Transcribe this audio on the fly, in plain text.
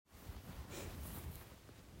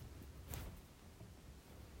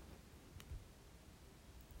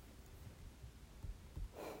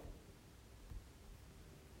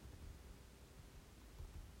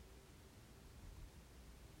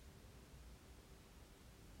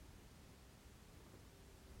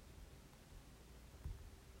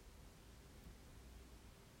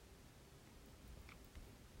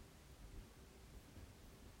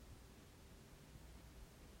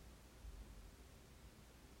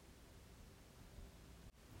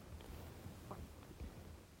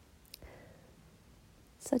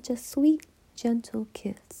Such a sweet, gentle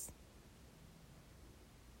kiss.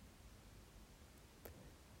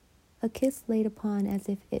 A kiss laid upon as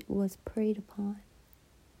if it was preyed upon.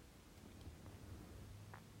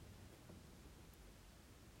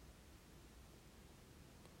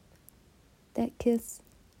 That kiss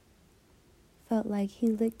felt like he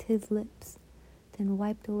licked his lips, then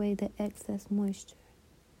wiped away the excess moisture.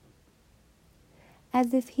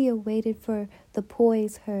 As if he awaited for the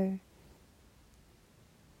poise her,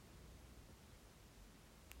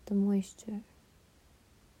 the moisture.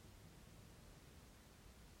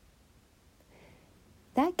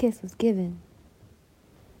 That kiss was given,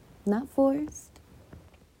 not forced.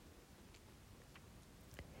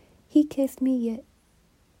 He kissed me, yet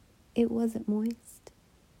it wasn't moist.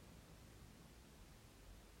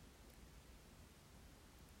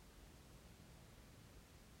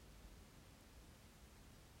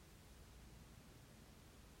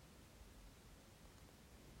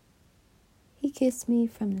 He kissed me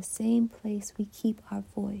from the same place we keep our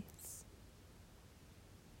voice.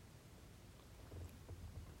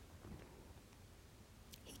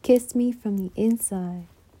 He kissed me from the inside.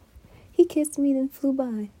 He kissed me, then flew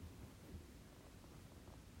by.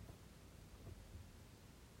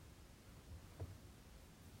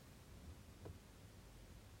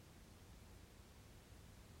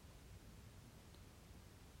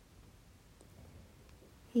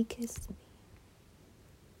 He kissed me.